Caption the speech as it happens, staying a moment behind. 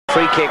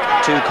Free kick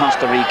to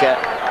Costa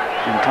Rica,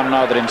 and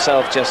Conrad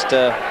himself just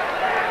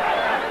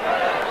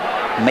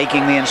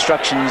making the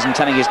instructions and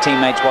telling his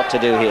teammates what to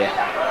do here.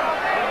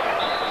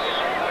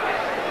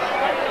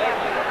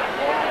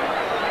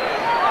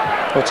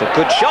 Oh, it's a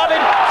good shot. In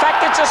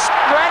fact, it's a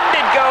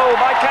splendid goal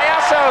by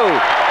Cayasso.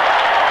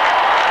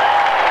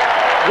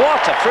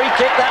 What a free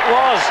kick that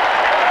was.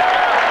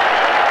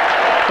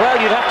 Well,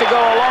 you'd have to go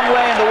a long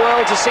way in the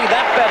world to see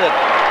that better.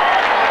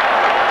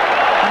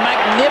 A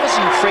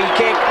magnificent free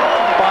kick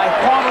by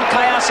Juan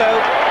Cayasso,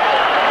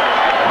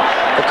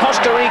 the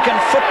Costa Rican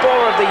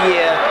Footballer of the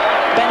Year,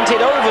 bent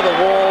it over the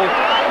wall,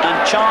 and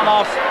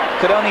Charnoff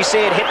could only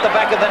see it hit the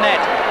back of the net.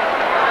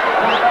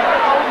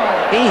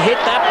 He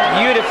hit that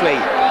beautifully.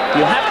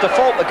 You have to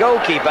fault the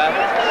goalkeeper,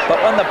 but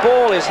when the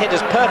ball is hit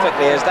as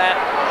perfectly as that,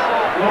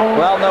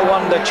 well, no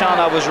wonder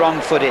Charnoff was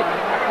wrong-footed.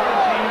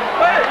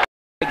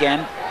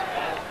 Again.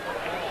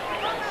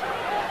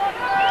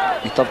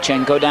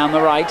 Litovchenko down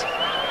the right.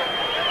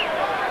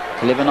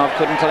 Klivanov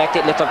couldn't collect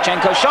it.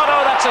 Litovchenko shot.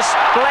 Oh, that's a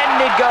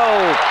splendid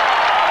goal.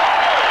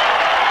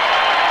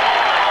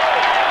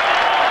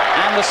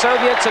 And the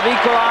Soviets have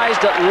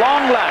equalized at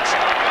long last.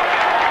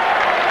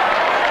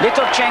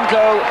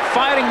 Litovchenko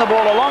firing the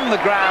ball along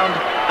the ground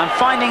and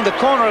finding the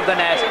corner of the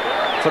net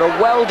for a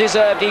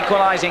well-deserved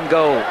equalizing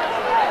goal.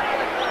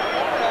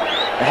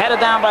 The header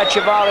down by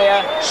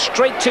Chavarria,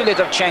 straight to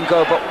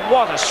Litovchenko, but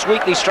what a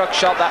sweetly struck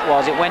shot that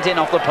was. It went in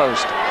off the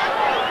post.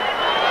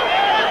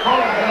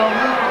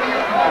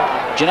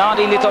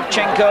 Gennady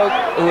Litovchenko,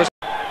 who was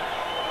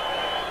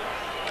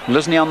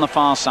Luzny on the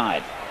far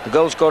side. The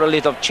goal scorer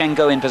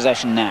Litovchenko in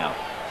possession now.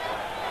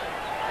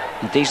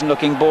 A decent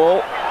looking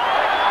ball,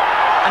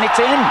 and it's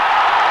in.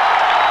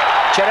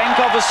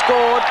 Cherenkov has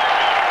scored,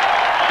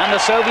 and the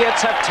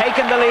Soviets have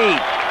taken the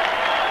lead.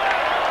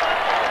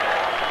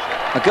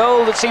 A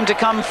goal that seemed to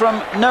come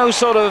from no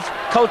sort of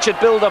cultured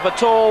build-up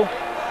at all,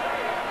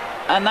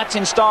 and that's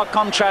in stark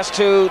contrast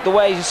to the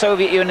way the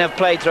Soviet Union have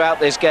played throughout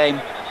this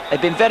game.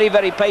 They've been very,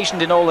 very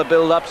patient in all the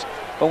build-ups,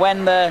 but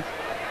when the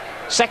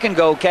second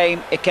goal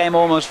came, it came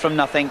almost from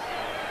nothing,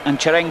 and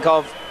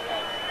Cherenkov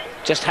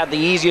just had the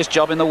easiest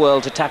job in the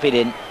world to tap it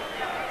in.